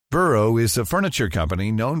Burrow is a furniture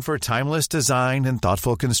company known for timeless design and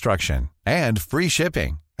thoughtful construction, and free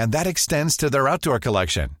shipping, and that extends to their outdoor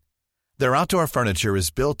collection. Their outdoor furniture is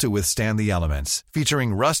built to withstand the elements,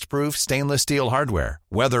 featuring rust-proof stainless steel hardware,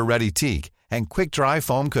 weather-ready teak, and quick-dry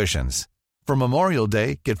foam cushions. For Memorial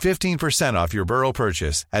Day, get 15% off your Burrow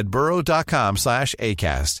purchase at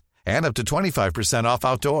burrow.com/ACAST and up to 25% off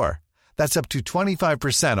outdoor. That's up to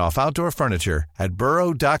 25% off outdoor furniture at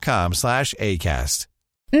burrow.com/ACAST.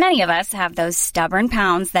 Many of us have those stubborn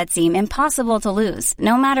pounds that seem impossible to lose,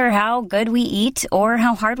 no matter how good we eat or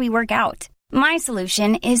how hard we work out. My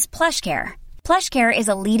solution is PlushCare. PlushCare is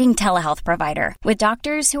a leading telehealth provider with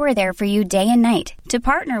doctors who are there for you day and night to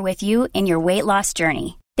partner with you in your weight loss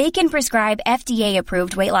journey. They can prescribe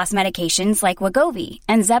FDA-approved weight loss medications like Wegovy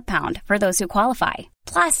and Zepbound for those who qualify.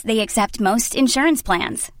 Plus, they accept most insurance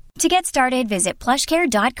plans. To get started, visit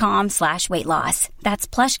plushcare.com/weightloss. That's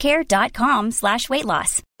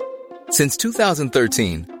plushcare.com/weightloss. Since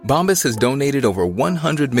 2013, Bombas has donated over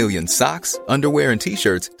 100 million socks, underwear, and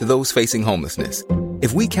T-shirts to those facing homelessness.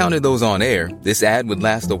 If we counted those on air, this ad would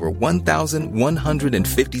last over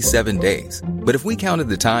 1,157 days. But if we counted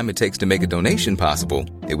the time it takes to make a donation possible,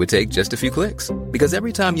 it would take just a few clicks. Because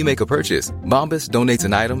every time you make a purchase, Bombas donates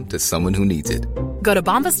an item to someone who needs it. Go to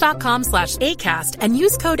bombas.com/ACAST and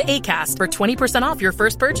use code ACAST for 20% off your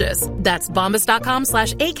first purchase. That's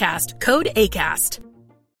bombas.com/ACAST, code ACAST.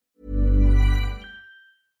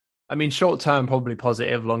 I mean, short-term, probably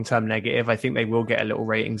positive, long-term, negative. I think they will get a little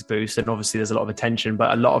ratings boost, and obviously there's a lot of attention,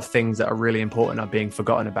 but a lot of things that are really important are being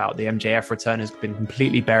forgotten about. The MJF return has been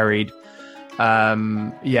completely buried.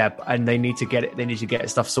 And they need to get it. They need to get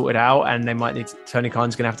stuff sorted out, and they might need to, Tony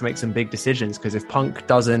Khan's going to have to make some big decisions, because if Punk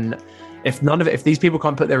doesn't, if these people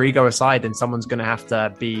can't put their ego aside, then someone's going to have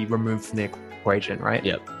to be removed from the equation, right?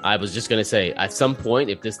 Yep. I was just going to say, at some point,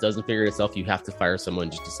 if this doesn't figure itself, you have to fire someone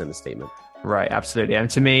just to send a statement. Right, absolutely. And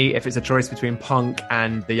to me, if it's a choice between Punk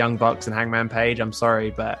and the Young Bucks and Hangman Page, I'm sorry,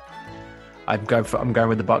 but I'm going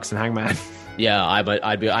with the Bucks and Hangman. Yeah,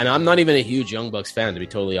 I'd be, and I'm not even a huge Young Bucks fan, to be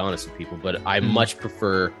totally honest with people, but I much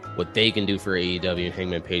prefer what they can do for AEW and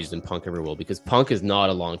Hangman Page than Punk ever will, because Punk is not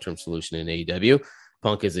a long-term solution in AEW.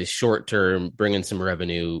 Punk is a short-term, bring in some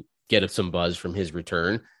revenue, get some buzz from his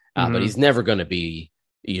return, but he's never going to be,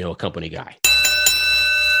 a company guy.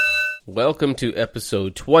 Welcome to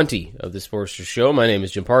episode 20 of the Sportster Show. My name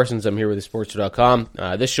is Jim Parsons. I'm here with thesportster.com.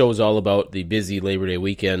 This show is all about the busy Labor Day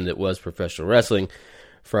weekend that was professional wrestling,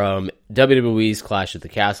 from WWE's Clash at the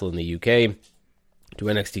Castle in the UK to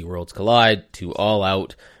NXT Worlds Collide to All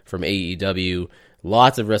Out from AEW.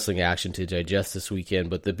 Lots of wrestling action to digest this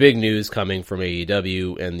weekend, but the big news coming from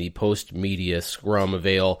AEW and the post-media scrum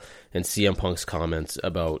avail and CM Punk's comments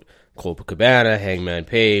about Colt Cabana, Hangman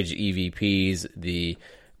Page, EVPs, the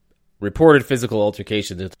reported physical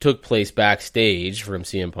altercation that took place backstage from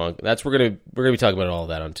CM Punk. We're gonna be talking about all of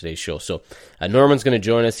that on today's show. So Norman's going to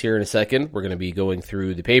join us here in a second. We're going to be going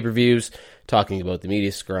through the pay-per-views, talking about the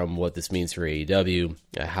media scrum, what this means for AEW,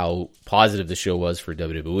 how positive the show was for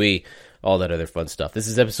WWE, all that other fun stuff. This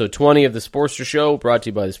is episode 20 of the Sportster Show, brought to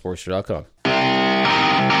you by thesportster.com.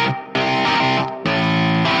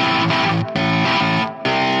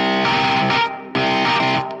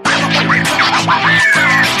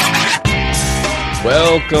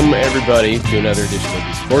 Welcome, everybody, to another edition of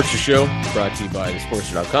the Sportster Show, brought to you by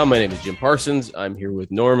thesportster.com. My name is Jim Parsons. I'm here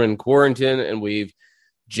with Norman Quarantin, and we've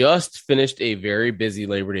just finished a very busy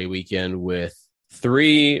Labor Day weekend with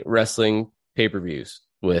 3 wrestling pay-per-views,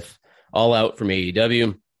 with All Out from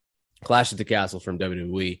AEW, Clash at the Castle from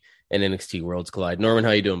WWE, and NXT Worlds Collide. Norman,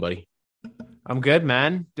 how you doing, buddy? I'm good,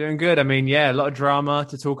 man. Doing good. I mean, a lot of drama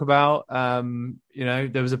to talk about. There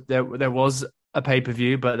was a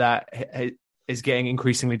pay-per-view, but that is getting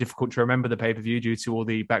increasingly difficult to remember the pay-per-view due to all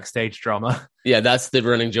the backstage drama. Yeah, that's the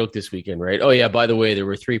running joke this weekend, right? Oh yeah, by the way, there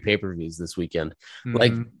were 3 pay-per-views this weekend.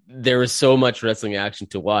 Like, there was so much wrestling action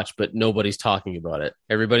to watch, but nobody's talking about it.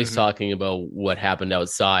 Everybody's talking about what happened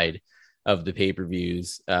outside of the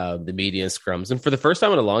pay-per-views, the media scrums. And for the first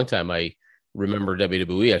time in a long time, I remember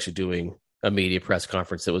WWE actually doing a media press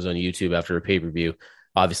conference that was on YouTube after a pay-per-view.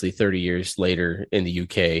 Obviously, 30 years later in the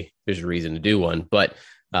UK, there's a reason to do one, but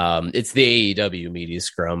it's the AEW media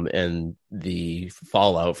scrum and the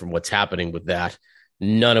fallout from what's happening with that,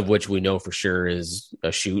 none of which we know for sure is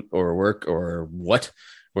a shoot or a work or what.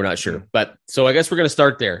 We're not sure. But so I guess we're going to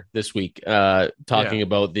start there this week, talking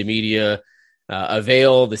about the media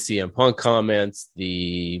avail, the CM Punk comments,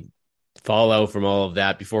 the fallout from all of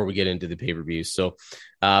that before we get into the pay-per-view. So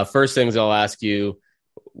first things I'll ask you,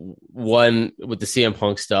 one, with the CM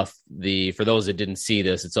Punk stuff, for those that didn't see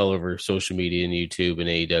this, it's all over social media and YouTube, and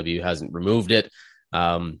AEW hasn't removed it.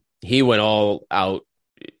 He went all out,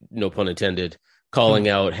 no pun intended, calling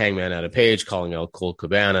out Hangman Adam Page, calling out Colt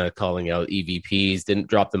Cabana, calling out EVPs, didn't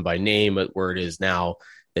drop them by name, but word is now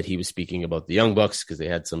that he was speaking about the Young Bucks because they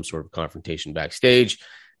had some sort of confrontation backstage.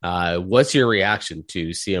 What's your reaction to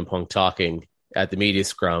CM Punk talking at the media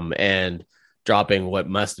scrum and dropping what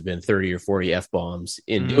must have been 30 or 40 F-bombs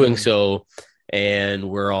in doing so? And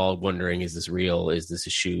we're all wondering, is this real? Is this a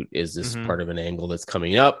shoot? Is this part of an angle that's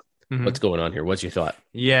coming up? What's going on here? What's your thought?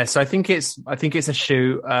 Yeah, so I think it's a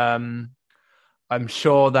shoot. I'm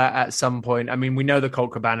sure that at some point, I mean, we know the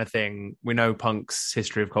Colt Cabana thing. We know Punk's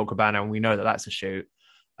history of Colt Cabana, and we know that that's a shoot.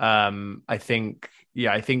 I think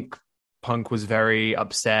Punk was very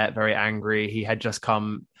upset, very angry. He had just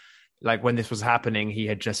come, like when this was happening, he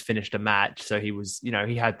had just finished a match. So he was,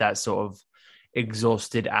 he had that sort of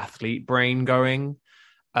exhausted athlete brain going.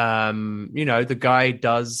 The guy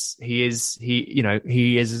he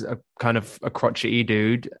is a kind of a crotchety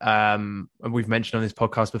dude. And we've mentioned on this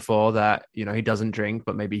podcast before that, he doesn't drink,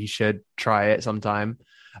 but maybe he should try it sometime.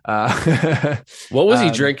 What was he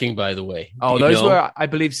drinking, by the way? Those were, I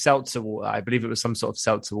believe, seltzer water. I believe it was some sort of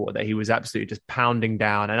seltzer water that he was absolutely just pounding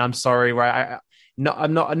down. And I'm sorry, right? No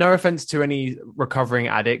offense to any recovering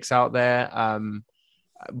addicts out there.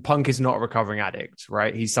 Punk is not a recovering addict,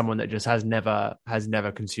 right? He's someone that just has never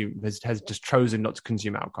consumed, has just chosen not to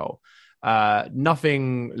consume alcohol.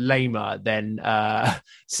 Nothing lamer than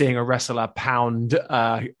seeing a wrestler pound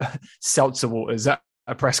seltzer waters at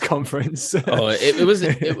a press conference.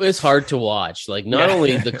 It was hard to watch. Like, not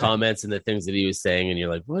only the comments and the things that he was saying, and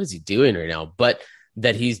you're like, what is he doing right now? But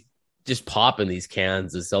that he's just popping these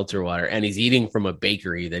cans of seltzer water, and he's eating from a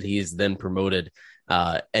bakery that he's then promoted,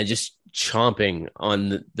 and just chomping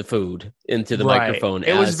on the food into the microphone.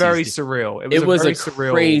 It was very surreal. It was a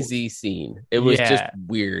crazy scene. It was just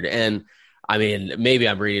weird. And I mean, maybe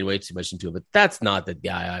I'm reading way too much into it, but that's not the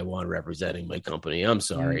guy I want representing my company. I'm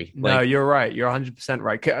sorry. No, you're right. You're 100%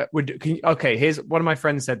 right. Okay, here's one of my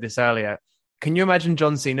friends said this earlier. Can you imagine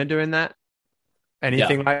John Cena doing that?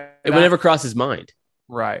 Anything like that? It would never cross his mind.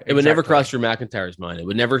 Right. It would never cross Drew McIntyre's mind. It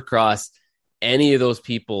would never cross any of those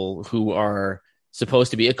people who are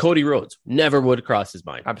supposed to be a Cody Rhodes. Never would cross his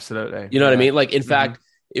mind. Absolutely. You know what I mean? Like, in fact,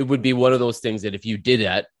 it would be one of those things that if you did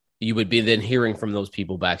that, you would be then hearing from those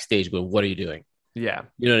people backstage going, what are you doing? Yeah.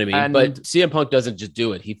 You know what I mean? But CM Punk doesn't just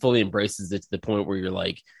do it. He fully embraces it to the point where you're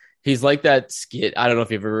like, he's like that skit. I don't know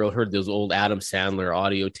if you've ever heard those old Adam Sandler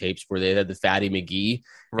audio tapes where they had the Fatty McGee.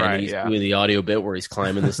 Right. And he's doing the audio bit where he's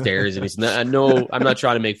climbing the stairs, and he's no, I'm not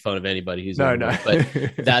trying to make fun of anybody who's no.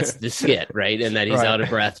 But that's the skit, right? And that he's out of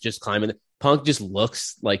breath, just climbing. Punk just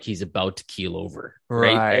looks like he's about to keel over,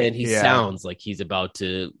 right? And he sounds like he's about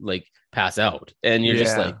to like pass out, and you're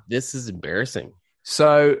just like, this is embarrassing.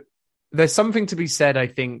 So there's something to be said, I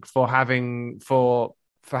think, for having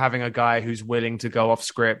a guy who's willing to go off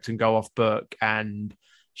script and go off book and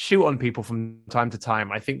shoot on people from time to time.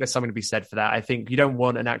 I think there's something to be said for that. I think you don't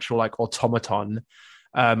want an actual like automaton.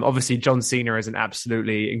 Obviously, John Cena is an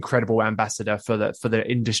absolutely incredible ambassador for the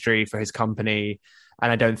industry, for his company,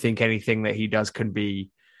 and I don't think anything that he does can be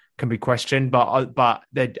questioned. But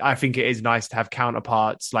I think it is nice to have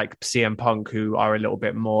counterparts like CM Punk who are a little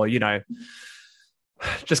bit more,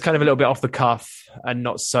 just kind of a little bit off the cuff and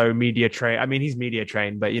not so media trained. I mean, he's media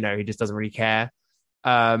trained, but he just doesn't really care.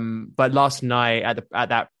 But last night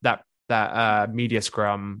at that media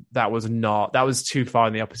scrum, that was too far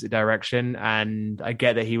in the opposite direction. And I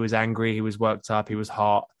get that he was angry, he was worked up, he was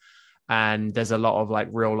hot, and there's a lot of like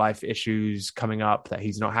real life issues coming up that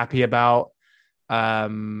he's not happy about.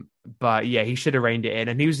 But yeah, he should have reined it in,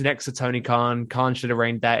 and he was next to Tony Khan. Khan should have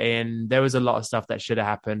reined that in. There was a lot of stuff that should have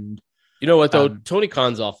happened. You know what though? Tony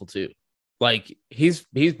Khan's awful too. Like he's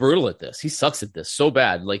brutal at this. He sucks at this so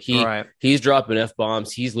bad. Like he's dropping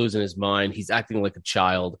F-bombs. He's losing his mind. He's acting like a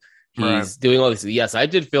child. He's doing all this. Yes, I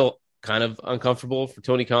did feel kind of uncomfortable for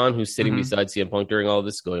Tony Khan, who's sitting beside CM Punk during all of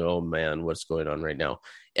this, going, "Oh man, what's going on right now?"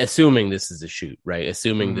 Assuming this is a shoot, right?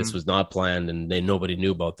 Assuming this was not planned and nobody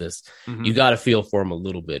knew about this. You got to feel for him a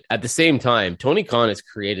little bit. At the same time, Tony Khan has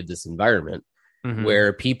created this environment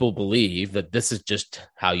where people believe that this is just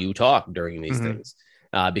how you talk during these things,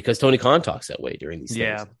 because Tony Khan talks that way during these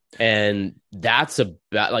things. And that's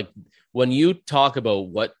like when you talk about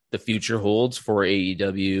what the future holds for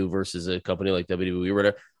AEW versus a company like WWE or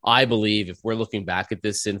whatever. I believe if we're looking back at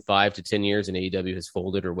this in 5 to 10 years and AEW has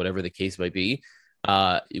folded or whatever the case might be,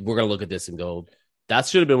 we're going to look at this and go, that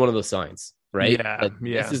should have been one of those signs, right?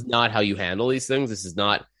 This is not how you handle these things. This is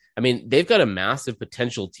not, I mean, they've got a massive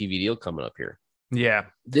potential TV deal coming up here. Yeah.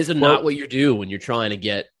 This is not what you do when you're trying to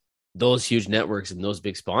get those huge networks and those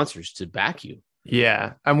big sponsors to back you.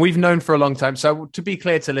 Yeah, and we've known for a long time. So to be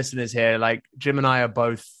clear to listeners here, like Jim and I are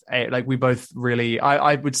both like we both really.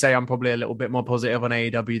 I would say I'm probably a little bit more positive on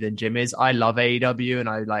AEW than Jim is. I love AEW and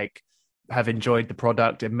I like have enjoyed the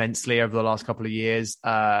product immensely over the last couple of years.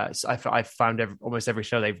 So I've found almost every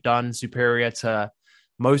show they've done superior to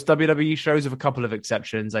most WWE shows, with a couple of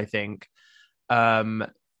exceptions, I think.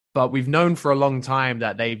 But we've known for a long time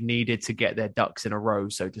that they've needed to get their ducks in a row,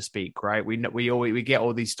 so to speak, right? We get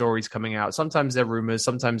all these stories coming out. Sometimes they're rumors,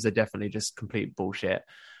 sometimes they're definitely just complete bullshit.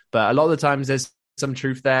 But a lot of the times there's some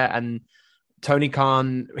truth there. And Tony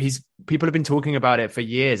Khan, people have been talking about it for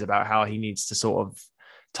years about how he needs to sort of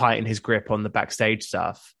tighten his grip on the backstage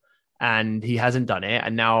stuff. And he hasn't done it.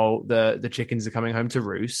 And now the chickens are coming home to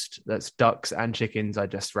roost. That's ducks and chickens I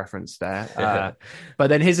just referenced there. But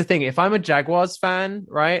then here's the thing. If I'm a Jaguars fan,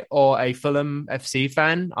 right, or a Fulham FC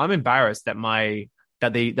fan, I'm embarrassed that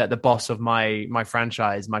the boss of my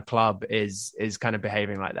franchise, my club is kind of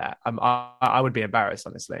behaving like that. I would be embarrassed,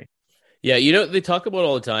 honestly. Yeah, they talk about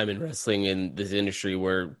all the time in wrestling in this industry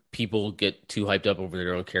where people get too hyped up over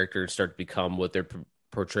their own character and start to become what they're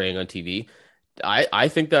portraying on TV. I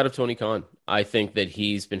think that of Tony Khan. I think that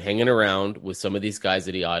he's been hanging around with some of these guys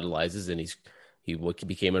that he idolizes, and he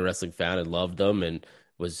became a wrestling fan and loved them, and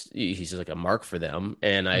he's just like a mark for them.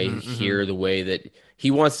 And I hear the way that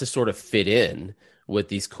he wants to sort of fit in with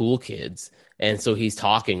these cool kids, and so he's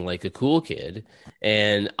talking like a cool kid.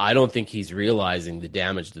 And I don't think he's realizing the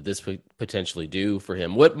damage that this could potentially do for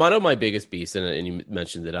him. One of my biggest beefs, and you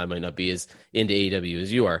mentioned that I might not be as into AEW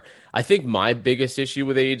as you are. I think my biggest issue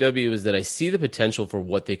with AEW is that I see the potential for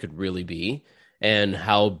what they could really be, and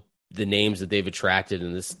how the names that they've attracted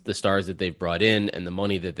and the stars that they've brought in and the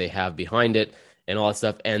money that they have behind it and all that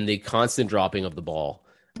stuff, and the constant dropping of the ball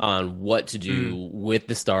on what to do with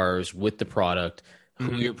the stars, with the product,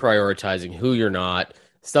 who you're prioritizing, who you're not,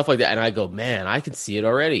 stuff like that. And I go, man, I can see it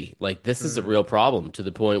already. Like, this is a real problem, to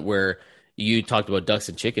the point where you talked about ducks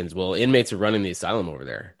and chickens. Well, inmates are running the asylum over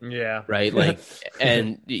there. Yeah. Right. Like,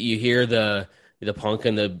 and you hear the Punk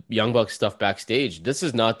and the Young Bucks stuff backstage. This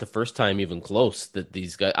is not the first time even close that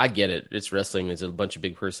these guys, I get it. It's wrestling. It's a bunch of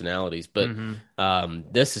big personalities, but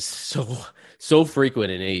this is so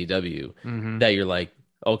frequent in AEW that you're like,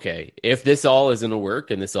 okay, if this all isn't a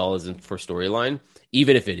work and this all isn't for storyline,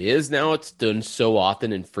 even if it is now, it's done so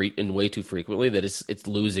often and way too frequently that it's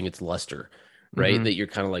losing its luster, right? That you're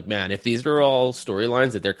kind of like, man, if these are all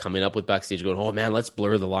storylines that they're coming up with backstage going, oh man, let's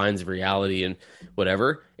blur the lines of reality and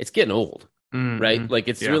whatever, it's getting old, right? Like,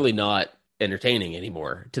 it's really not entertaining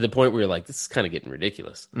anymore, to the point where you're like, this is kind of getting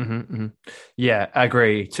ridiculous. Yeah, I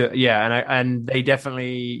agree. And they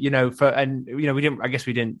definitely, we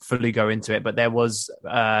didn't fully go into it, but there was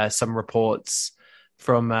some reports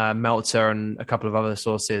from Meltzer and a couple of other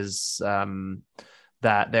sources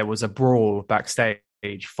that there was a brawl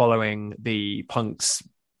backstage following the Punk's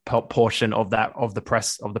portion of the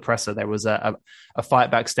presser. There was a fight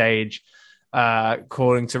backstage.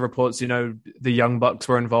 According to reports, the Young Bucks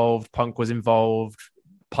were involved, Punk was involved,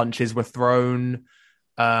 punches were thrown.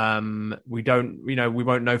 We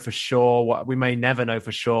won't know for sure we may never know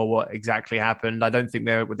for sure what exactly happened. I don't think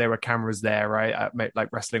there were cameras there, right? Like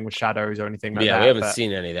wrestling with shadows or anything like that. Yeah, we haven't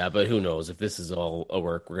seen any of that, but who knows? If this is all a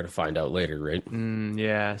work, we're going to find out later, right?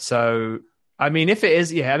 Yeah. So, if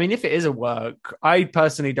it is a work, I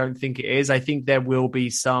personally don't think it is. I think there will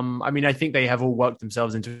be some. I think they have all worked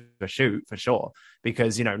themselves into a shoot for sure,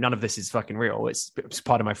 because none of this is fucking real. It's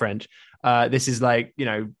part of my French. This is like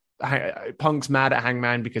Punk's mad at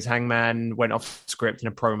Hangman because Hangman went off script in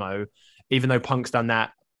a promo, even though Punk's done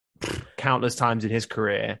that countless times in his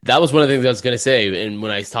career. That was one of the things I was going to say. And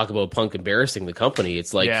when I talk about Punk embarrassing the company,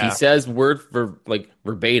 it's like he says word for like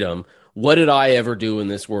verbatim, what did I ever do in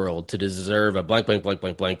this world to deserve a blank, blank, blank,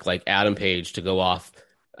 blank, blank, like Adam Page to go off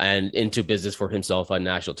and into business for himself on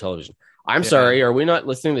national television? I'm sorry, are we not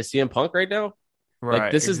listening to CM Punk right now? Right,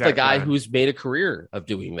 like, this is the guy who's made a career of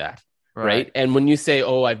doing that, right? And when you say,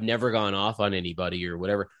 oh, I've never gone off on anybody or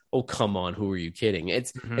whatever, oh, come on, who are you kidding?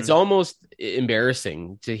 It's almost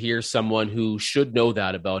embarrassing to hear someone who should know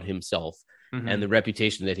that about himself and the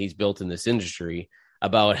reputation that he's built in this industry,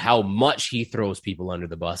 about how much he throws people under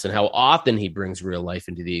the bus and how often he brings real life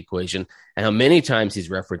into the equation and how many times he's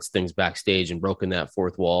referenced things backstage and broken that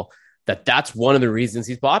fourth wall, that's one of the reasons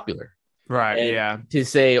he's popular. Right. And yeah. To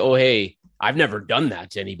say, oh, hey, I've never done that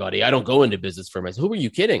to anybody. I don't go into business for myself. Who are you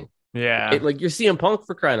kidding? Yeah. Like, you're CM Punk,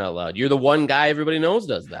 for crying out loud. You're the one guy everybody knows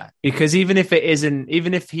does that. Because even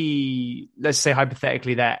if he, let's say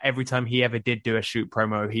hypothetically that every time he ever did do a shoot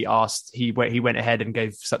promo, he went ahead and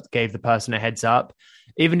gave the person a heads up.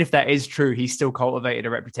 Even if that is true, he still cultivated a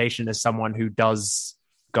reputation as someone who does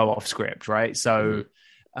go off script, right? So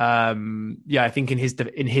I think in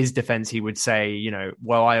his defense he would say, you know,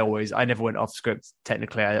 well, I never went off script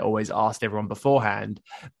technically. I always asked everyone beforehand.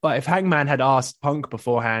 But if Hangman had asked Punk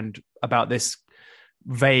beforehand about this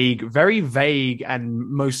very vague and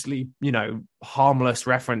mostly, you know, harmless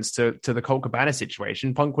reference to the Colt Cabana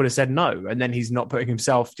situation, Punk would have said no, and then he's not putting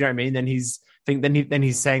himself, do you know what I mean? Then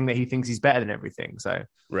he's saying that he thinks he's better than everything. So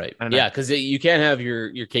right, yeah, because you can't have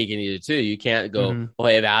your cake and eat it too. You can't go, oh,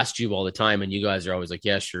 I've asked you all the time, and you guys are always like,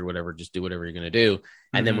 yeah, sure, whatever, just do whatever you're gonna do.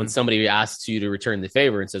 And then when somebody asks you to return the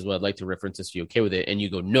favor and says, well, I'd like to reference this, are you okay with it? And you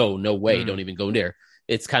go, no way, don't even go there.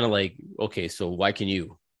 It's kind of like, okay, so why can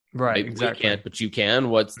you? Right, exactly. We can't, but you can.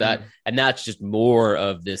 What's that? And that's just more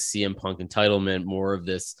of this CM Punk entitlement, more of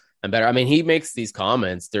this. I'm better. I mean, he makes these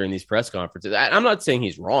comments during these press conferences. I'm not saying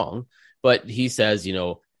he's wrong, but he says, you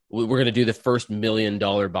know, we're going to do the first $1 million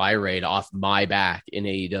buy rate off my back in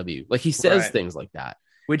AEW. Like he says things like that.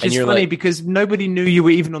 Which is funny because nobody knew you were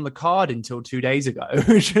even on the card until 2 days ago.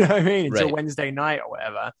 You know what I mean? Until Wednesday night or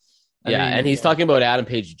whatever. And he's talking about Adam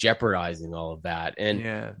Page jeopardizing all of that.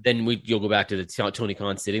 And then you'll go back to the Tony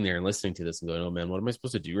Khan sitting there and listening to this and going, oh man, what am I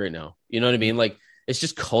supposed to do right now? You know what I mean? Like it's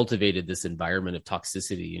just cultivated this environment of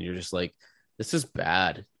toxicity. And you're just like, this is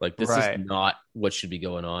bad. Like this is not what should be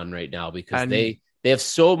going on right now because they have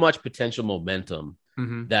so much potential momentum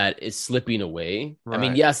that is slipping away. Right. I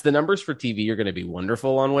mean, yes, the numbers for TV are going to be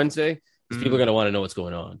wonderful on Wednesday because people are going to want to know what's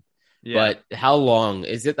going on. Yeah. But how long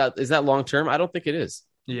is that long term? I don't think it is.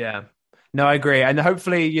 Yeah, no, I agree. And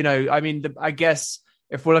hopefully, you know, I mean, I guess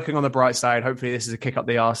if we're looking on the bright side, hopefully this is a kick up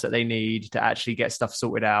the arse that they need to actually get stuff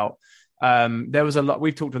sorted out. There was a lot,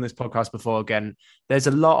 we've talked on this podcast before, again, there's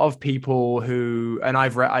a lot of people who, and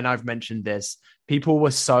I've mentioned this, people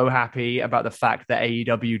were so happy about the fact that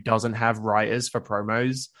AEW doesn't have writers for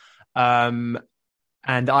promos.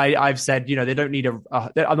 And I've said, you know, they don't need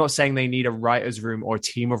I'm not saying they need a writer's room or a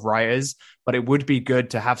team of writers, but it would be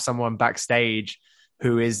good to have someone backstage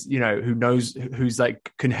who is, you know, who's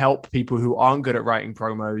like, can help people who aren't good at writing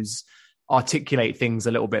promos articulate things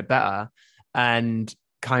a little bit better and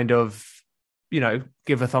kind of, you know,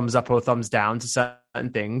 give a thumbs up or a thumbs down to certain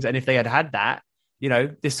things. And if they had that, you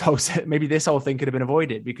know, maybe this whole thing could have been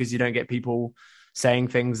avoided because you don't get people saying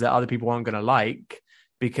things that other people aren't going to like.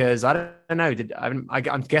 Because I don't know,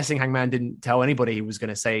 I'm guessing Hangman didn't tell anybody he was going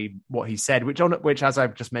to say what he said, which, as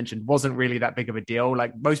I've just mentioned, wasn't really that big of a deal.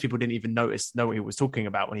 Like most people didn't even know what he was talking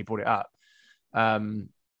about when he brought it up.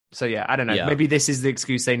 So yeah, I don't know. Yeah. Maybe this is the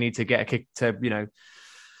excuse they need to get a kick to, you know,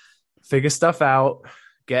 figure stuff out,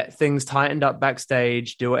 get things tightened up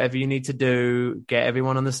backstage, do whatever you need to do, get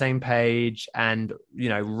everyone on the same page, and you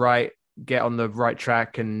know, get on the right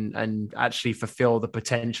track and actually fulfill the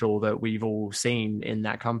potential that we've all seen in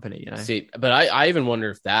that company, you know? See, but I even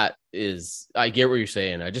wonder if that is, I get what you're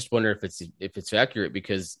saying. I just wonder if it's accurate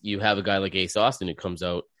because you have a guy like Ace Austin who comes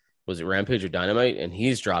out, was it Rampage or Dynamite? And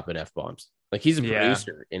he's dropping F-bombs. Like he's a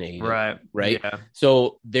producer in AEW, right? Yeah.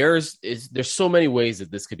 So there's so many ways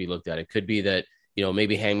that this could be looked at. It could be that, you know,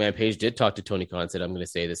 maybe Hangman Page did talk to Tony Khan, said, I'm going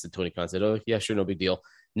to say this. And Tony Khan said, oh yeah, sure. No big deal.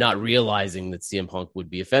 Not realizing that CM Punk would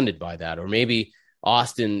be offended by that. Or maybe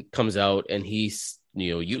Austin comes out and he's,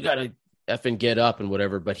 you know, you got to effing get up and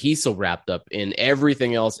whatever, but he's so wrapped up in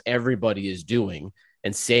everything else everybody is doing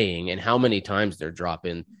and saying, and how many times they're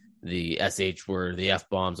dropping the SH word, the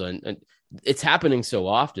F-bombs, and it's happening so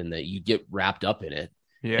often that you get wrapped up in it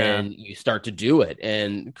and you start to do it.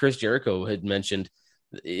 And Chris Jericho had mentioned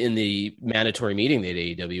in the mandatory meeting that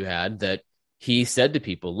AEW had that he said to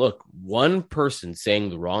people, look, one person saying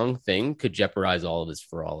the wrong thing could jeopardize all of this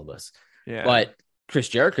for all of us. Yeah. But Chris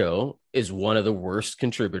Jericho is one of the worst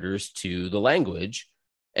contributors to the language.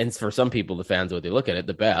 And for some people, the fans, what they look at it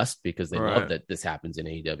the best because they love that this happens in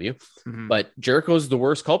AEW. Mm-hmm. But Jericho's the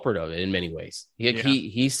worst culprit of it in many ways.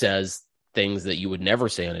 He says things that you would never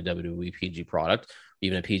say on a WWE PG product,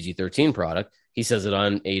 even a PG-13 product. He says it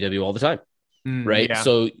on AEW all the time. Right. Yeah.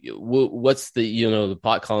 So what's the, you know, the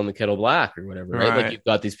pot calling the kettle black or whatever, right? Like you've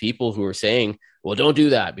got these people who are saying, well, don't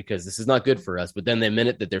do that because this is not good for us. But then the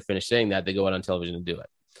minute that they're finished saying that, they go out on television and do it.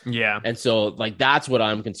 Yeah. And so like, that's what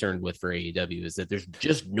I'm concerned with for AEW is that there's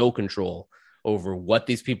just no control over what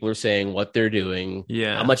these people are saying, what they're doing,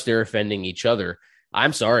 how much they're offending each other.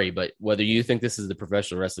 I'm sorry, but whether you think this is the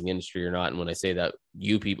professional wrestling industry or not, and when I say that,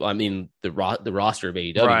 you people, I mean the roster of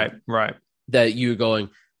AEW, right? That you're going,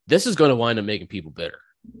 this is going to wind up making people bitter.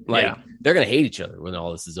 Like they're going to hate each other when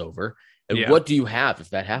all this is over. And what do you have if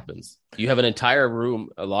that happens? You have an entire room,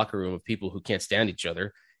 a locker room of people who can't stand each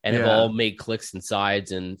other and have all made cliques and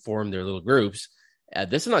sides and formed their little groups.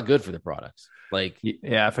 This is not good for the products. Like,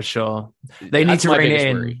 yeah, for sure. They need to rein it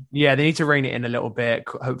in. Worry. Yeah, they need to rein it in a little bit.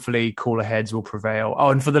 Hopefully, cooler heads will prevail. Oh,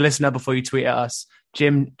 and for the listener, before you tweet at us,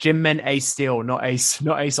 Jim meant Ace Steel, not Ace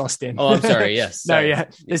Austin. Oh, I'm sorry. Yes. No, yeah.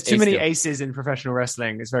 There's too many aces in professional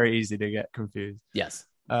wrestling. It's very easy to get confused. Yes,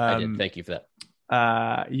 I did. Thank you for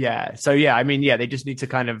that. Yeah. So yeah, I mean, yeah, they just need to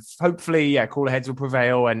kind of hopefully, yeah, cooler heads will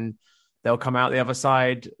prevail and they'll come out the other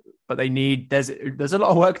side. But they need there's a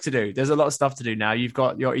lot of work to do. There's a lot of stuff to do now. You've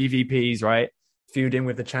got your EVPs, right? Feuding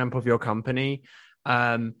with the champ of your company.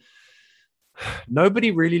 Nobody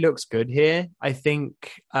really looks good here. I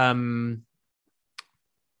think Punk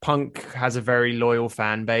has a very loyal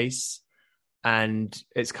fan base, and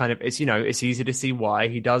it's easy to see why.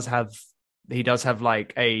 He does have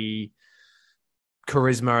like a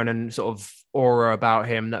charisma and sort of aura about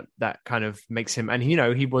him that kind of makes him, and he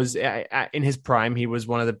was in his prime, he was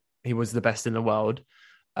the best in the world.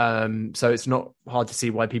 So it's not hard to see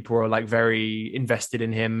why people are like very invested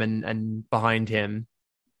in him and behind him.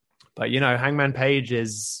 But Hangman Page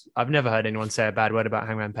I've never heard anyone say a bad word about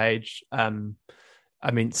Hangman Page. I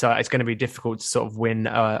mean, so it's going to be difficult to sort of win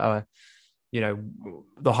the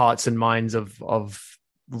hearts and minds of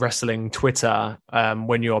wrestling Twitter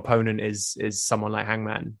when your opponent is someone like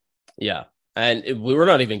Hangman. Yeah. And we're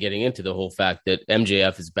not even getting into the whole fact that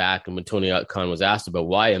MJF is back. And when Tony Khan was asked about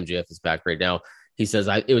why MJF is back right now, he says,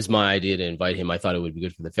 it was my idea to invite him. I thought it would be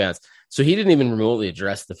good for the fans. So he didn't even remotely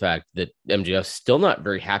address the fact that MJF's still not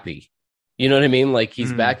very happy. You know what I mean? Like,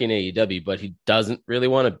 he's back in AEW, but he doesn't really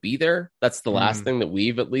want to be there. That's the last thing that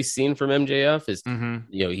we've at least seen from MJF is,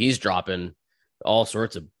 he's dropping all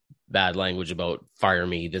sorts of bad language about fire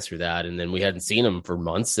me, this or that. And then we hadn't seen him for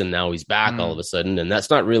months, and now he's back all of a sudden. And that's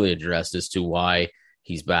not really addressed as to why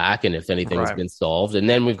he's back and if anything has been solved. And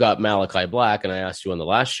then we've got Malachi Black. And I asked you on the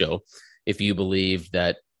last show if you believe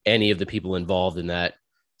that any of the people involved in that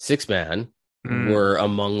 6-man were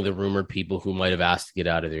among the rumored people who might have asked to get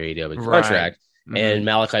out of their AEW contract. And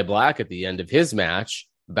Malachi Black at the end of his match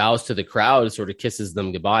bows to the crowd, sort of kisses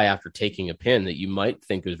them goodbye after taking a pin that you might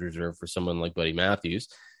think was reserved for someone like Buddy Matthews.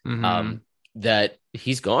 That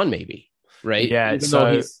he's gone, maybe, right? Yeah, even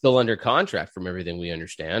though he's still under contract from everything we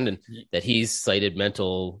understand, and that he's cited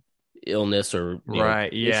mental illness or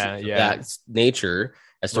that nature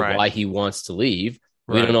as to why he wants to leave.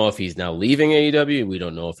 We don't know if he's now leaving AEW. We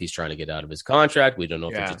don't know if he's trying to get out of his contract. We don't know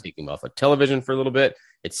if he's just taking him off of television for a little bit.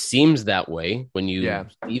 It seems that way when you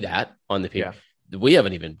see that on the paper. We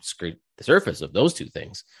haven't even scraped the surface of those two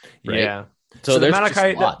things, right? Yeah. So there's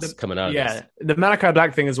Malachi, lots coming out of this. The Malachi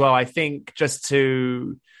Black thing as well, I think,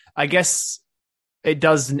 I guess it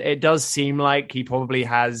does seem like he probably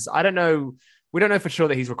has, I don't know, we don't know for sure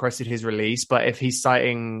that he's requested his release, but if he's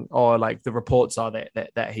citing, or like the reports are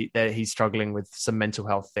that he's struggling with some mental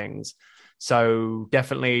health things. So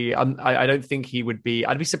definitely, I don't think he would be,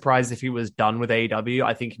 I'd be surprised if he was done with AEW.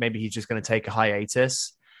 I think maybe he's just going to take a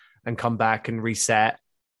hiatus and come back and reset.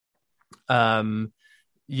 I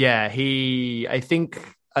think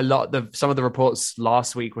some of the reports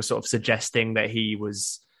last week were sort of suggesting that he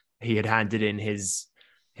had handed in his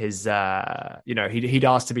he'd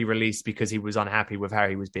asked to be released because he was unhappy with how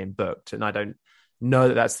he was being booked. And I don't know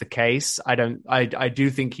that that's the case. I do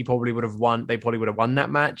think he probably would have won. They probably would have won that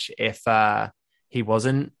match if he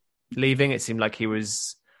wasn't leaving. It seemed like he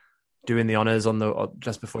was doing the honors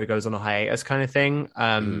just before he goes on a hiatus kind of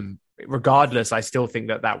thing. Regardless, I still think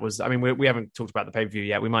that was, I mean, we haven't talked about the pay-per-view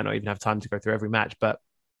yet. We might not even have time to go through every match, but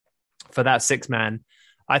for that 6-man,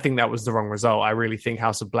 I think that was the wrong result. I really think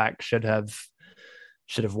House of Black should have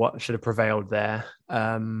prevailed there.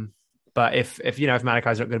 But if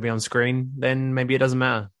Malachi's not going to be on screen, then maybe it doesn't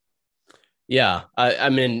matter. Yeah, I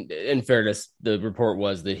mean, in fairness, the report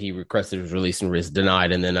was that he requested his release and was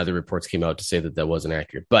denied, and then other reports came out to say that wasn't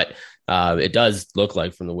accurate. But it does look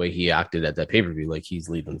like, from the way he acted at that pay-per-view, like he's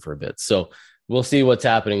leaving for a bit. So we'll see what's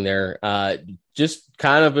happening there. Just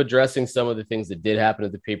kind of addressing some of the things that did happen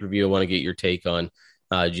at the pay-per-view. I want to get your take on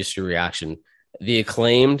just your reaction. The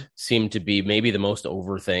Acclaimed seemed to be maybe the most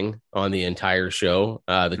over thing on the entire show.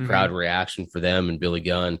 The crowd reaction for them and Billy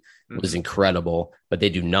Gunn was incredible, but they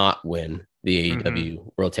do not win the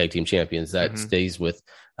AEW World Tag Team Champions. That stays with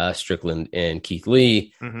Strickland and Keith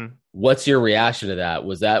Lee. What's your reaction to that?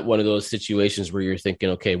 Was that one of those situations where you're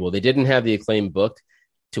thinking, okay, well, they didn't have the Acclaimed booked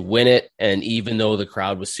to win it, and even though the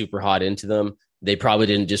crowd was super hot into them, they probably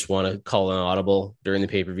didn't just want to call an audible during the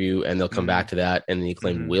pay-per-view, and they'll come back to that, and the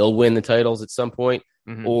Acclaimed will win the titles at some point,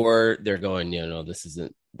 or they're going, no, this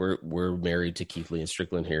isn't, we're married to Keith Lee and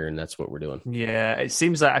Strickland here, and that's what we're doing. Yeah, it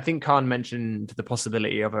seems like, I think Khan mentioned the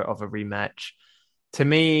possibility of a rematch. To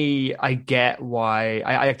me, I get why.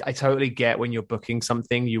 I totally get when you're booking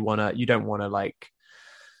something, you don't want to like,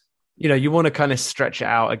 you want to kind of stretch it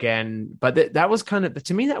out again. But that was kind of,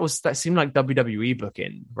 to me, that seemed like WWE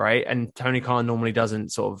booking, right? And Tony Khan normally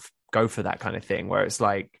doesn't sort of go for that kind of thing, where it's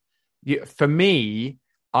like, for me,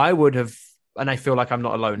 I would have, and I feel like I'm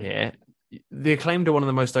not alone here. The Acclaimed are one of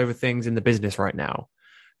the most over things in the business right now.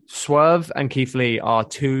 Swerve and Keith Lee are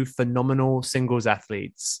two phenomenal singles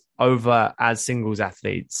athletes over as singles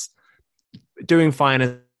athletes, doing fine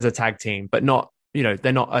as a tag team, but not,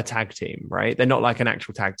 they're not a tag team, right? They're not like an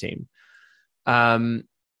actual tag team.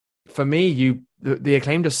 For me, the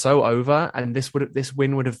Acclaimed are so over, and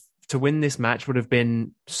to win this match would have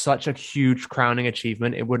been such a huge crowning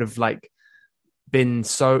achievement. It would have been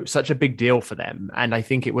such a big deal for them. And I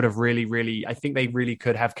think it would have I think they really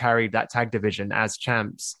could have carried that tag division as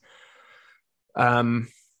champs.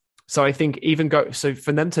 So I think so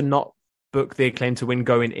for them to not book the Acclaim to win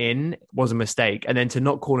going in was a mistake. And then to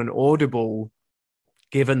not call an audible,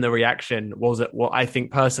 given the reaction, I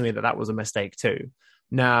think personally that was a mistake too.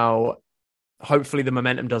 Now, hopefully the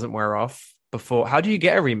momentum doesn't wear off before. How do you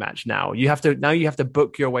get a rematch now? You have to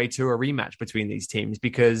book your way to a rematch between these teams,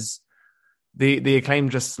 because the Acclaim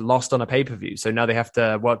just lost on a pay-per-view, so now they have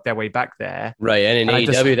to work their way back there, right? And in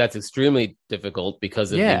AEW, that's extremely difficult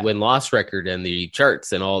because of the win-loss record and the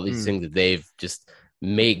charts and all these things that they've just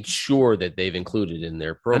made sure that they've included in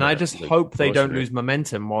their program. And I just hope they don't lose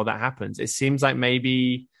momentum while that happens. It seems like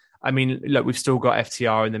maybe, I mean, look, we've still got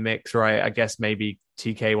FTR in the mix, right? I guess maybe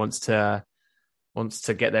TK wants to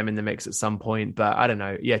get them in the mix at some point, but I don't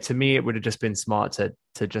know. Yeah, to me, it would have just been smart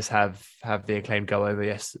to just have the Acclaim go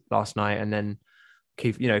over last night, and then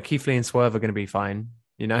Keith Lee and Swerve are going to be fine.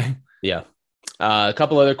 Yeah. A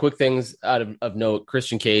couple other quick things of note: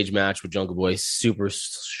 Christian Cage match with Jungle Boy, super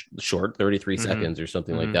short, 33 seconds or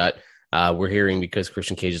something like that. We're hearing because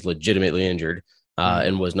Christian Cage is legitimately injured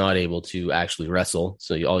and was not able to actually wrestle,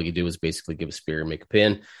 so all you do is basically give a spear and make a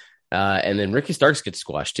pin. And then Ricky Starks gets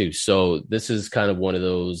squashed too. So this is kind of one of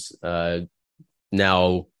those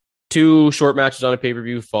now 2 short matches on a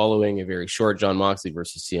pay-per-view following a very short Jon Moxley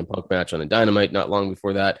versus CM Punk match on a Dynamite not long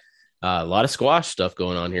before that. A lot of squash stuff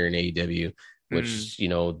going on here in AEW, which,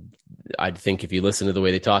 I think if you listen to the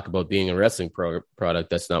way they talk about being a wrestling product,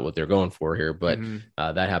 that's not what they're going for here. But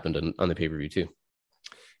that happened on the pay-per-view too.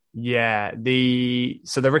 Yeah. The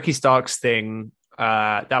Ricky Starks thing,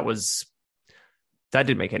 that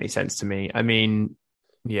didn't make any sense to me. I mean,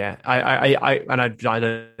 yeah, I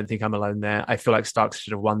don't think I'm alone there. I feel like Starks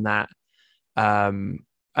should have won that.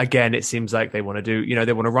 Again, it seems like they want to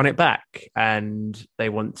they want to run it back, and they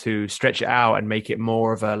want to stretch it out and make it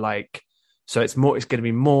more of a so it's going to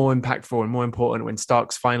be more impactful and more important when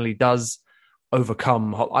Starks finally does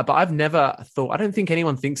overcome. But I've never thought, I don't think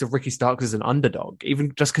anyone thinks of Ricky Starks as an underdog,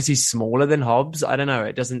 even just because he's smaller than Hobbs. I don't know.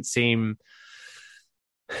 It didn't seem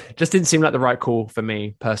like the right call for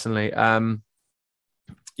me personally.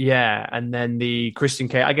 Yeah, and then the Christian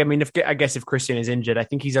Cage. I guess if Christian is injured, I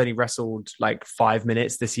think he's only wrestled 5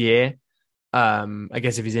 minutes this year. I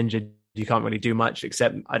guess if he's injured, you can't really do much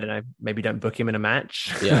except, I don't know, maybe don't book him in a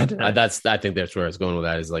match. Yeah, I think that's where I was going with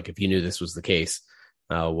that. Is if you knew this was the case,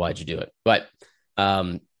 why'd you do it? But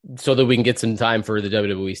so that we can get some time for the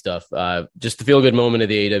WWE stuff. Just the feel good moment of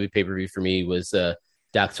the AEW pay per view for me was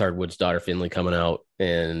Dax Hardwood's daughter Finley coming out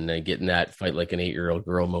and getting that fight like an 8-year-old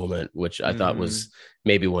girl moment, which I thought was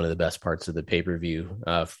maybe one of the best parts of the pay-per-view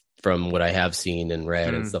from what I have seen and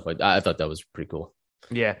read and stuff like that. I thought that was pretty cool.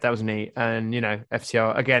 Yeah, that was neat. And,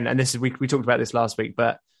 FTR again, and this is, we talked about this last week,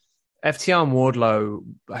 but FTR and Wardlow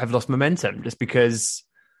have lost momentum just because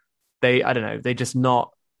they're just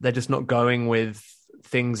not going with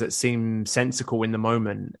things that seem sensical in the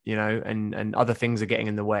moment, and other things are getting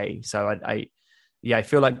in the way. So I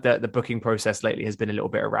feel like the booking process lately has been a little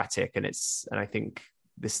bit erratic, and I think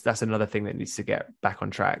that's another thing that needs to get back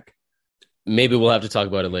on track. Maybe we'll have to talk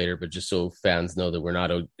about it later, but just so fans know that we're not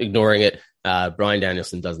ignoring it, Bryan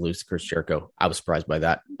Danielson does lose to Chris Jericho. I was surprised by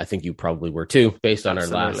that. I think you probably were too, based on our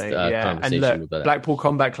last conversation. And look, Blackpool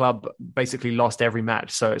Combat Club basically lost every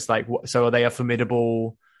match, so it's so are they a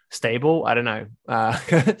formidable stable? I don't know.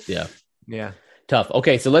 Yeah. Tough.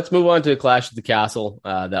 Okay, so let's move on to Clash at the Castle.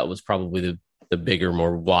 That was probably the bigger,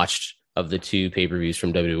 more watched of the 2 pay-per-views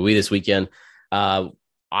from WWE this weekend.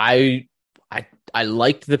 I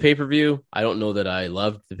liked the pay-per-view. I don't know that I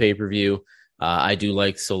loved the pay-per-view. I do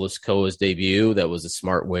like Solo Sikoa's debut. That was a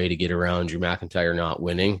smart way to get around Drew McIntyre not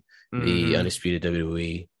winning the undisputed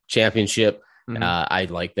WWE championship. Mm-hmm. I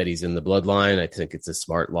like that he's in the bloodline. I think it's a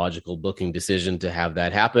smart, logical booking decision to have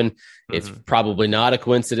that happen. Mm-hmm. It's probably not a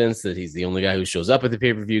coincidence that he's the only guy who shows up at the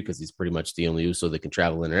pay-per-view because he's pretty much the only Uso that can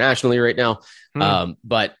travel internationally right now. Mm-hmm.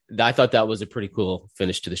 But I thought that was a pretty cool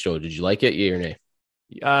finish to the show. Did you like it? Yeah or nay?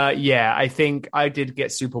 Yeah, I think I did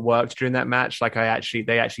get super worked during that match. Like they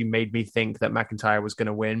actually made me think that McIntyre was going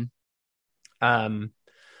to win. I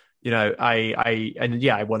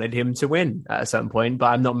wanted him to win at a certain point, but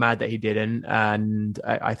I'm not mad that he didn't. And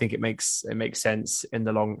I think it makes sense in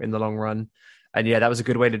the long run. And yeah, that was a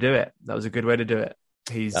good way to do it.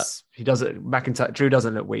 He doesn't. McIntyre, Drew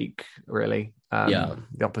doesn't look weak, really. The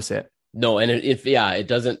opposite. No, and it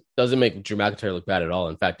doesn't make Drew McIntyre look bad at all.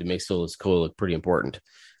 In fact, it makes Solo Sikoa look pretty important,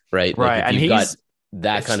 right? Right, like and you've got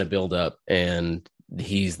that kind of build up, and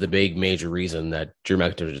he's the big major reason that Drew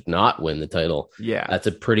McIntyre did not win the title. Yeah, that's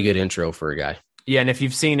a pretty good intro for a guy. Yeah, and if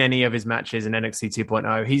you've seen any of his matches in NXT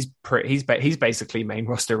 2.0, he's basically main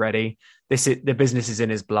roster ready. The business is in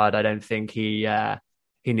his blood. I don't think he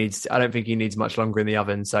needs much longer in the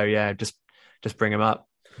oven. So yeah, just bring him up.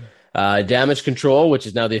 Damage Control, which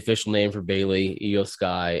is now the official name for Bayley, Io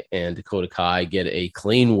Sky, and Dakota Kai, get a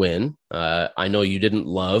clean win. I know you didn't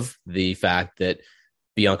love the fact that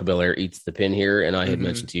Bianca Belair eats the pin here, and I had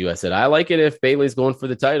mentioned to you, I said, I like it if Bayley's going for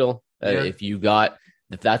the title.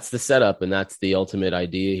 If that's the setup and that's the ultimate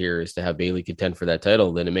idea here is to have Bayley contend for that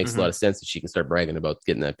title, then it makes a lot of sense that she can start bragging about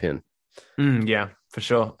getting that pin. Yeah, for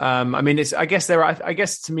sure. I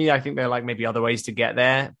guess to me, I think there are like maybe other ways to get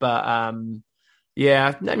there, but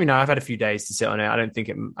yeah, I've had a few days to sit on it. I don't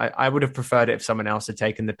think I would have preferred it if someone else had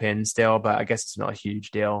taken the pin still, but I guess it's not a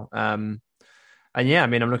huge deal. And yeah,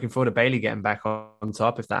 I'm looking forward to Bayley getting back on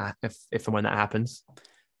top if and when that happens.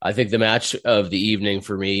 I think the match of the evening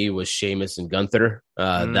for me was Sheamus and Gunther.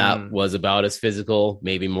 That was about as physical,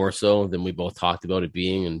 maybe more so than we both talked about it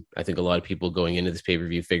being. And I think a lot of people going into this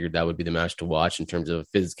pay-per-view figured that would be the match to watch in terms of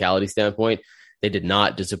a physicality standpoint. They did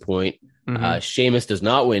not disappoint. Sheamus does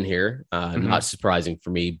not win here. Not surprising for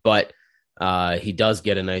me, but he does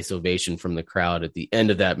get a nice ovation from the crowd at the end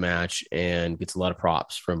of that match and gets a lot of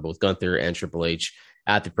props from both Gunther and Triple H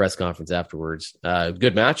at the press conference afterwards.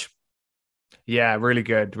 Good match. Yeah, really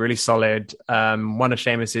good, really solid. One of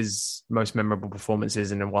Sheamus's most memorable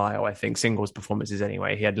performances in a while, I think, singles performances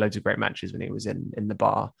anyway. He had loads of great matches when he was in the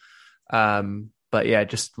bar. But yeah,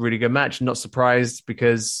 just really good match. Not surprised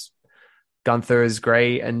because Gunther is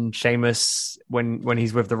great, and Sheamus, when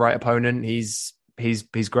he's with the right opponent, he's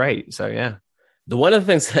great. So yeah. One of the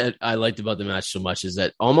things that I liked about the match so much is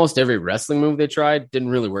that almost every wrestling move they tried didn't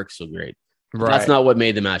really work so great. Right. That's not what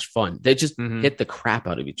made the match fun. They just hit the crap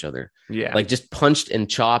out of each other. Yeah. Like just punched and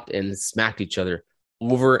chopped and smacked each other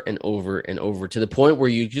over and over and over to the point where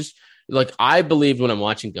you just like, I believed when I'm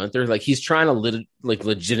watching Gunther, like he's trying to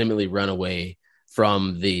legitimately run away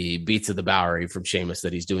from the beats of the Bowery from Sheamus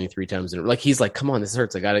that he's doing 3 times in a row. Like he's like, come on, this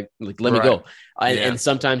hurts. I gotta let me go. And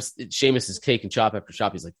sometimes Sheamus is taking chop after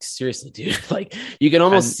chop. He's like, seriously, dude. Like you can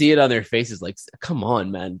almost see it on their faces. Like, come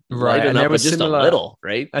on, man. Right. And there was just a little,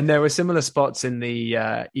 right? And there were similar spots in the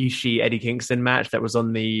Ishii Eddie Kingston match that was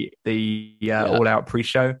on the All Out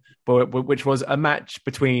pre-show, which was a match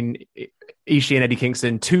between Ishii and Eddie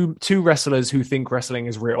Kingston, two wrestlers who think wrestling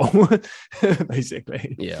is real,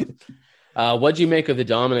 basically. Yeah. What'd you make of the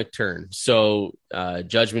Dominic turn? So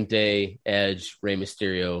Judgment Day, Edge, Rey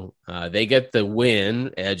Mysterio, they get the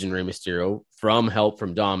win, Edge and Rey Mysterio, from help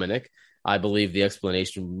from Dominic. I believe the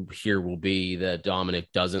explanation here will be that Dominic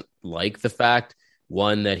doesn't like the fact,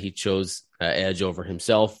 one, that he chose Edge over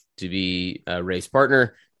himself to be Rey's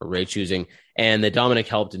partner, or Rey choosing, and that Dominic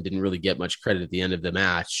helped and didn't really get much credit at the end of the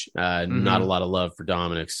match. Not a lot of love for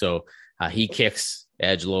Dominic. So he kicks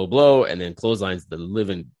Edge low blow and then clotheslines the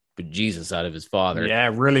living Jesus out of his father.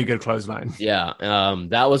 Yeah, really good clothesline. Yeah,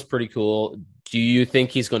 that was pretty cool. Do you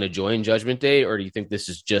think he's going to join Judgment Day, or do you think this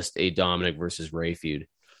is just a Dominic versus Rey feud?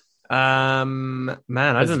 Man,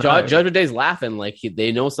 I don't know. Judgment Day's laughing like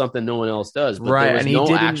they know something no one else does, but there was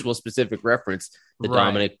no actual specific reference that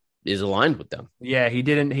Dominic is aligned with them. Yeah, he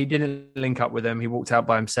didn't link up with them. He walked out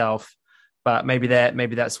by himself. But maybe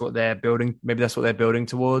that's what they're building. Maybe that's what they're building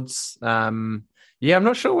towards. Yeah, I'm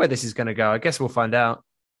not sure where this is going to go. I guess we'll find out.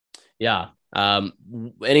 Yeah.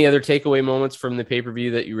 Any other takeaway moments from the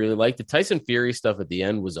pay-per-view that you really liked? The Tyson Fury stuff at the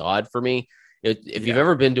end was odd for me. If you've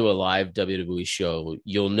ever been to a live WWE show,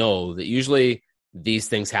 you'll know that usually these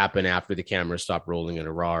things happen after the cameras stop rolling in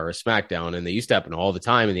a Raw or a SmackDown, and they used to happen all the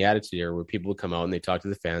time in the Attitude Era where people would come out and they talk to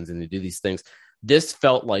the fans and they do these things. This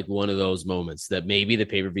felt like one of those moments that maybe the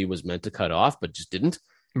pay-per-view was meant to cut off, but just didn't.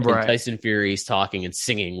 and Right. Tyson Fury's talking and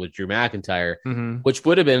singing with Drew McIntyre, Mm-hmm. which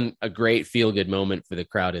would have been a great feel-good moment for the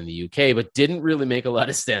crowd in the UK, but didn't really make a lot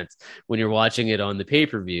of sense when you're watching it on the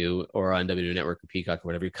pay-per-view or on WWE Network or Peacock or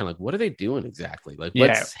whatever. You're kind of like, what are they doing exactly? Like,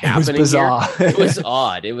 what's happening? It was bizarre. Here? It was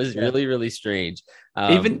odd. It was really, really strange.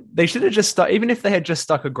 Even they should have just even if they had just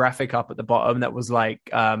stuck a graphic up at the bottom that was like,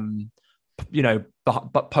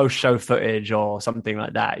 but post-show footage or something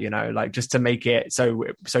like that, like just to make it so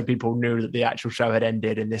people knew that the actual show had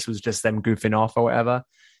ended and this was just them goofing off or whatever.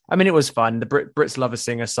 I mean, it was fun. The Brits love a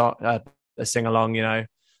sing along.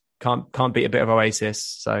 Can't beat a bit of Oasis.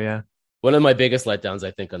 So yeah. One of my biggest letdowns,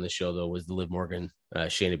 I think, on the show, though, was the Liv Morgan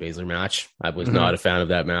Shayna Baszler match. I was not a fan of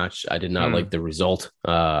that match. I did not like the result.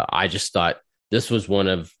 I just thought this was one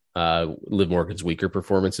of Liv Morgan's weaker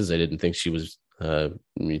performances. I didn't think she was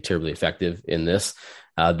terribly effective in this.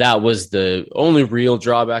 That was the only real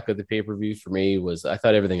drawback of the pay-per-view for me. Was I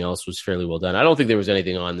thought everything else was fairly well done. I don't think there was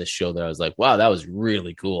anything on this show that I was like, wow, that was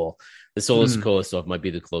really cool. The Solo Sikoa stuff might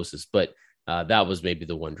be the closest, but that was maybe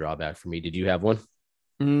the one drawback for me. Did you have one?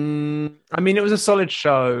 I mean, it was a solid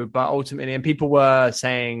show, but ultimately, and people were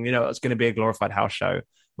saying, it's going to be a glorified house show,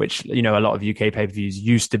 which, a lot of UK pay-per-views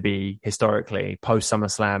used to be historically. Post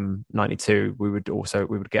SummerSlam 92, we would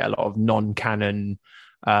get a lot of non-canon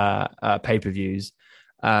pay-per-views.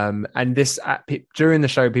 And this during the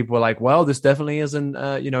show, people were like, well, this definitely isn't,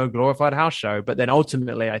 a glorified house show. But then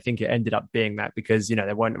ultimately, I think it ended up being that because,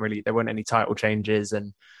 there weren't any title changes,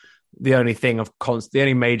 and the only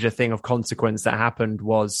major thing of consequence that happened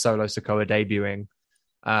was Solo Sikoa debuting.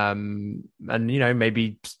 And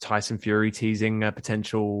maybe Tyson Fury teasing a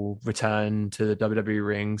potential return to the WWE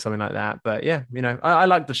ring, something like that. But yeah, I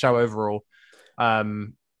liked the show overall.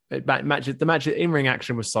 The match in-ring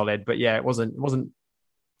action was solid, but yeah, it wasn't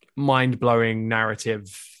mind-blowing narrative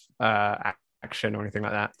action or anything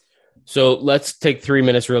like that. So let's take 3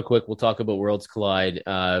 minutes real quick. We'll talk about Worlds Collide.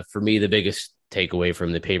 For me, the biggest takeaway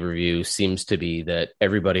from the pay-per-view seems to be that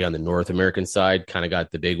everybody on the North American side kind of got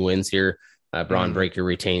the big wins here. Braun Breaker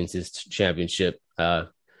retains his championship.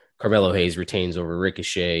 Carmelo Hayes retains over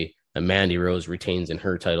Ricochet. Mandy Rose retains in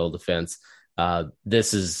her title defense.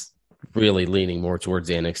 This is really leaning more towards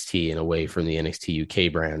NXT and away from the NXT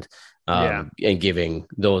UK brand, and giving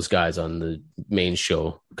those guys on the main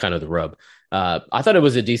show kind of the rub. I thought it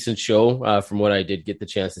was a decent show from what I did get the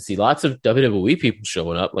chance to see. Lots of WWE people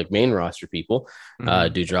showing up, like main roster people.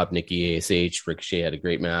 Doudrop, Nikki ASH, Ricochet had a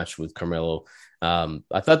great match with Carmelo.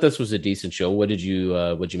 I thought this was a decent show. What'd you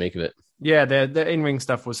make of it? Yeah, the in-ring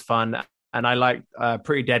stuff was fun, and I liked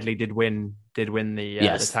Pretty Deadly did win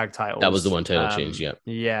the tag titles. That was the one title change,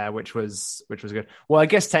 yeah, which was good. Well, I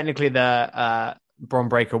guess technically the Braun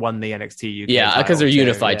Breaker won the NXT UK. Yeah, because they're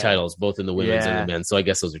unified titles, both in the women's and the men's. So I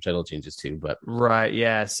guess those are title changes too. But right,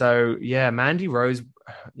 yeah. So yeah, Mandy Rose.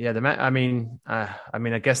 Yeah,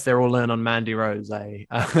 I guess they're all in on Mandy Rose. I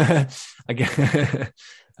guess.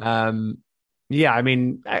 The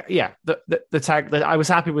tag. I was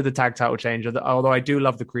happy with the tag title change. Although I do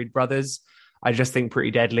love the Creed brothers, I just think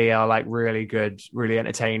Pretty Deadly are like really good, really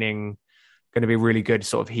entertaining. Going to be really good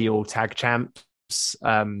sort of heel tag champs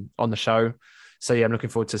on the show. So yeah, I'm looking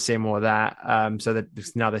forward to seeing more of that. So that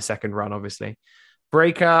it's now their second run, obviously.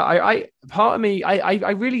 Breaker, I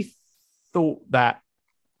really thought that.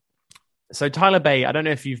 So Tyler Bate, I don't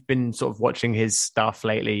know if you've been sort of watching his stuff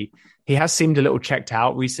lately. He has seemed a little checked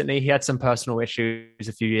out recently. He had some personal issues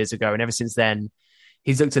a few years ago, and ever since then,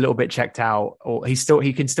 he's looked a little bit checked out. Or he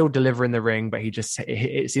can still deliver in the ring, but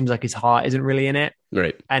it seems like his heart isn't really in it.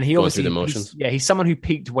 Right, and he going obviously through the motions. He's someone who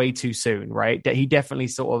peaked way too soon. Right, that he definitely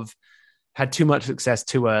sort of had too much success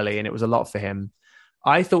too early, and it was a lot for him.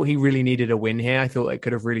 I thought he really needed a win here. I thought it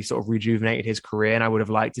could have really sort of rejuvenated his career, and I would have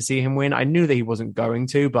liked to see him win. I knew that he wasn't going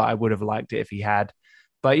to, but I would have liked it if he had.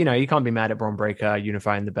 But, you can't be mad at Braun Breaker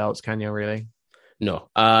unifying the belts, can you, really? No.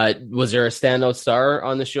 Was there a standout star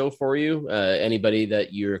on the show for you? Anybody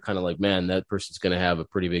that you're kind of like, man, that person's going to have a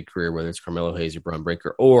pretty big career, whether it's Carmelo Hayes or Braun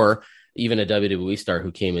Breaker, or even a WWE star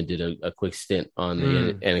who came and did a quick stint on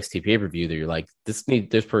the NXT pay-per-view that you're like, this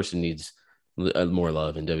person needs more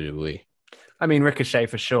love in WWE. I mean, Ricochet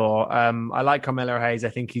for sure. I like Carmelo Hayes. I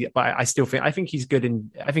think he's good I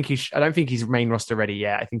don't think he's main roster ready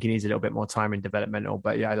yet. I think he needs a little bit more time in developmental,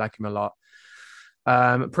 but yeah, I like him a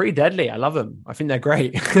lot. Pretty Deadly. I love them. I think they're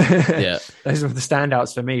great. Yeah. Those are the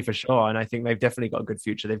standouts for me for sure. And I think they've definitely got a good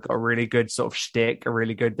future. They've got a really good sort of shtick,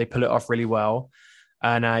 they pull it off really well.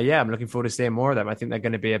 And I'm looking forward to seeing more of them. I think they're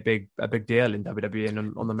going to be a big deal in WWE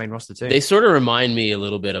and on the main roster too. They sort of remind me a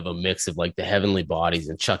little bit of a mix of like the Heavenly Bodies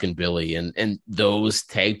and Chuck and Billy and those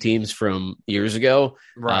tag teams from years ago,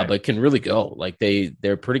 right? But can really go. Like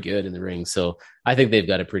they're pretty good in the ring. So I think they've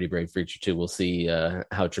got a pretty bright future too. We'll see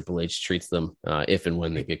how Triple H treats them if and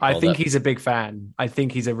when they get called I think up. He's a big fan. I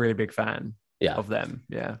think he's a really big fan of them.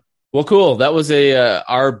 Yeah. Well, cool. That was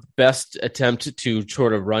our best attempt to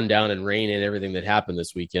sort of run down and rein in everything that happened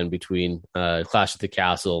this weekend between Clash at the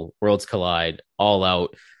Castle, Worlds Collide, All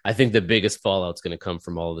Out. I think the biggest fallout's going to come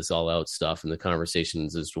from all of this All Out stuff and the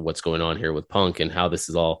conversations as to what's going on here with Punk and how this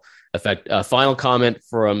is all affect. Final comment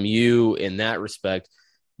from you in that respect.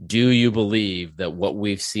 Do you believe that what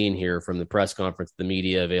we've seen here from the press conference, the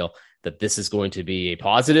media avail, that this is going to be a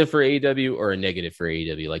positive for AEW or a negative for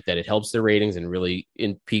AEW, like that it helps their ratings and really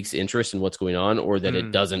piques interest in what's going on, or that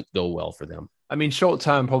it doesn't go well for them? I mean,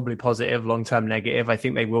 short-term, probably positive, long-term, negative. I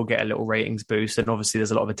think they will get a little ratings boost, and obviously there's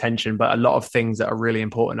a lot of attention, but a lot of things that are really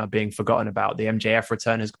important are being forgotten about. The MJF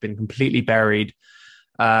return has been completely buried.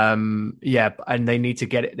 And they need to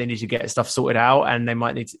get it. They need to get stuff sorted out, and they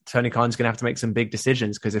might need to, Tony Khan's going to have to make some big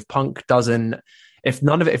decisions, because if Punk doesn't,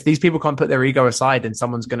 if these people can't put their ego aside, then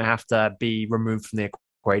someone's going to have to be removed from the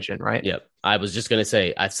equation, right? Yep. I was just going to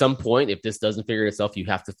say, at some point, if this doesn't figure itself, you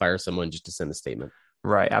have to fire someone just to send a statement.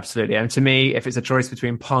 Right. Absolutely. And to me, if it's a choice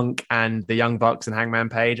between Punk and the Young Bucks and Hangman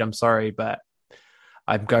Page, I'm sorry, but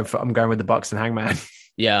I'm going with the Bucks and Hangman.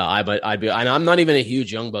 Yeah, I'd be, and I'm not even a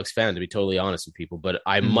huge Young Bucks fan, to be totally honest with people, but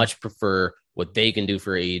I much prefer what they can do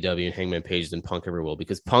for AEW and Hangman Page than Punk ever will,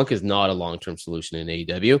 because Punk is not a long-term solution in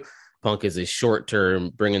AEW. Punk is a short-term,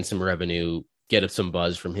 bring in some revenue, get some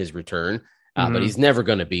buzz from his return, but he's never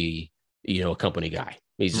going to be, a company guy.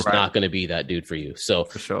 He's just not going to be that dude for you. So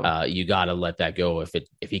for sure. You got to let that go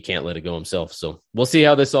if he can't let it go himself. So we'll see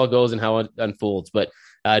how this all goes and how it unfolds. But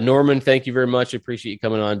Norman, thank you very much. I appreciate you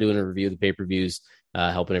coming on, doing a review of the pay-per-views,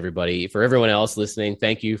 helping everybody. For everyone else listening,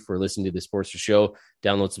 thank you for listening to the Sports Show.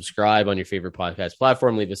 Download, subscribe on your favorite podcast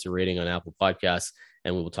platform. Leave us a rating on Apple Podcasts,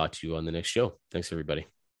 and we will talk to you on the next show. Thanks, everybody.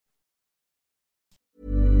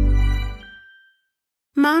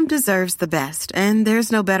 Mom deserves the best, and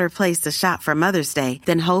there's no better place to shop for Mother's Day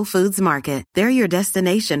than Whole Foods Market. They're your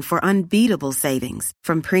destination for unbeatable savings,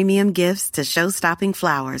 from premium gifts to show-stopping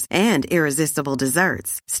flowers and irresistible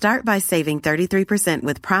desserts. Start by saving 33%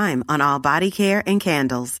 with Prime on all body care and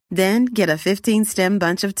candles. Then get a 15-stem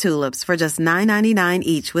bunch of tulips for just $9.99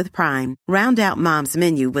 each with Prime. Round out Mom's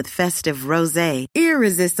menu with festive rosé,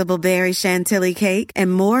 irresistible berry chantilly cake,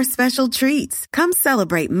 and more special treats. Come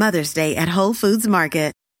celebrate Mother's Day at Whole Foods Market.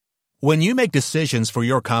 When you make decisions for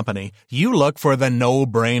your company, you look for the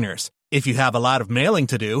no-brainers. If you have a lot of mailing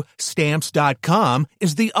to do, Stamps.com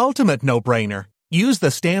is the ultimate no-brainer. Use the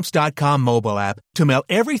Stamps.com mobile app to mail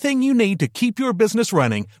everything you need to keep your business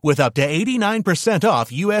running with up to 89% off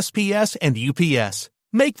USPS and UPS.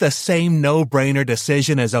 Make the same no-brainer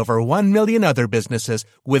decision as over 1 million other businesses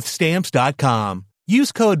with Stamps.com.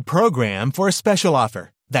 Use code PROGRAM for a special offer.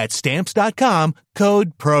 That's Stamps.com,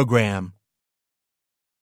 code PROGRAM.